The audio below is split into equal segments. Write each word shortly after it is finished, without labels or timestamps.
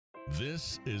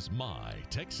This is my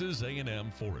Texas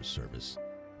A&M Forest Service.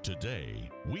 Today,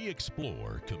 we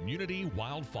explore Community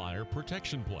Wildfire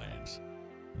Protection Plans.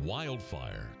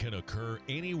 Wildfire can occur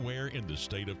anywhere in the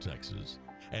state of Texas,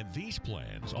 and these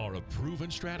plans are a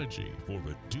proven strategy for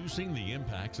reducing the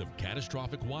impacts of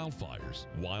catastrophic wildfires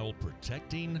while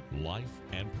protecting life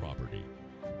and property.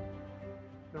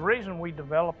 The reason we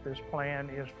developed this plan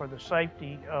is for the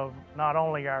safety of not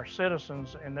only our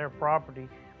citizens and their property,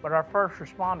 but our first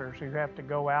responders who have to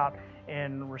go out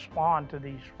and respond to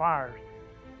these fires.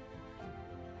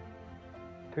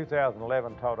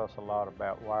 2011 taught us a lot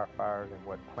about wildfires and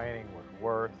what planning was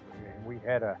worth, and we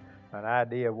had an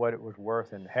idea of what it was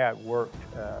worth and how it worked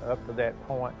up to that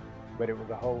point, but it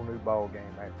was a whole new ball game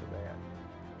after that.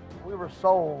 We were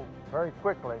sold very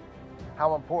quickly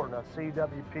how important a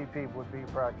CWPP would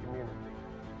be for our community,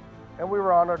 and we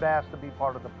were honored to ask to be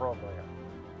part of the program.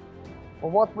 Well,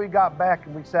 once we got back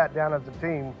and we sat down as a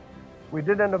team, we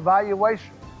did an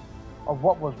evaluation of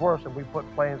what was worse, and we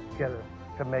put plans together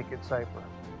to make it safer.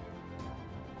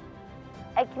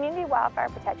 A Community Wildfire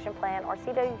Protection Plan, or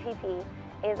CWPP,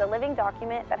 is a living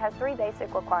document that has three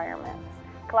basic requirements: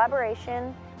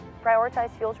 collaboration,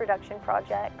 prioritized fuels reduction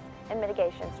projects, and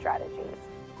mitigation strategies.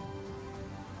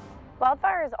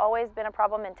 Wildfire has always been a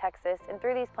problem in Texas, and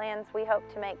through these plans, we hope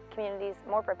to make communities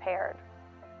more prepared.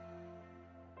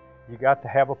 You got to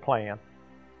have a plan,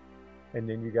 and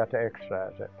then you got to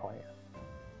exercise that plan.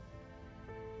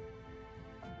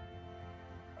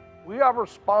 We are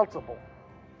responsible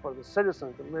for the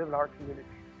citizens that live in our community,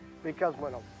 because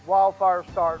when a wildfire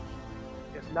starts,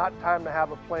 it's not time to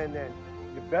have a plan then.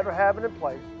 You better have it in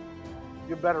place,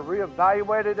 you better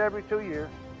reevaluate it every 2 years,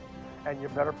 and you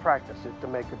better practice it to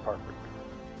make it perfect.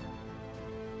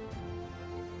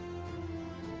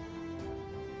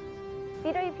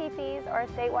 CWPPs are a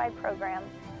statewide program.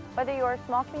 Whether you're a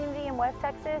small community in West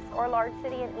Texas or a large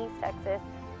city in East Texas,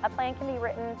 a plan can be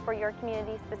written for your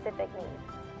community's specific needs.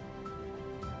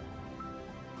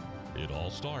 It all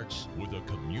starts with a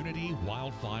Community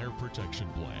Wildfire Protection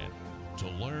Plan. To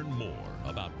learn more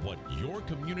about what your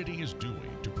community is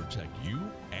doing to protect you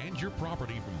and your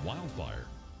property from wildfire,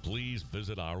 please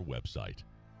visit our website.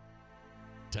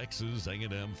 Texas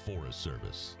A&M Forest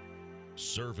Service.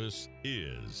 Service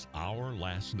is our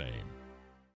last name.